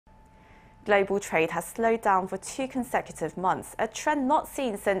Global trade has slowed down for 2 consecutive months, a trend not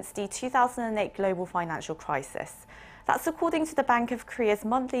seen since the 2008 global financial crisis. That's according to the Bank of Korea's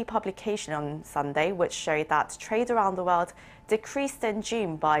monthly publication on Sunday, which showed that trade around the world decreased in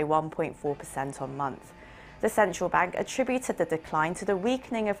June by 1.4% on month. The central bank attributed the decline to the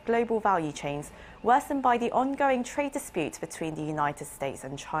weakening of global value chains, worsened by the ongoing trade dispute between the United States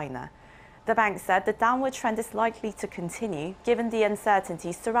and China. The bank said the downward trend is likely to continue, given the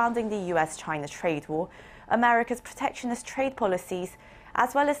uncertainties surrounding the U.S. China trade war, America's protectionist trade policies,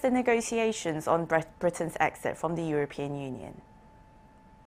 as well as the negotiations on Britain's exit from the European Union.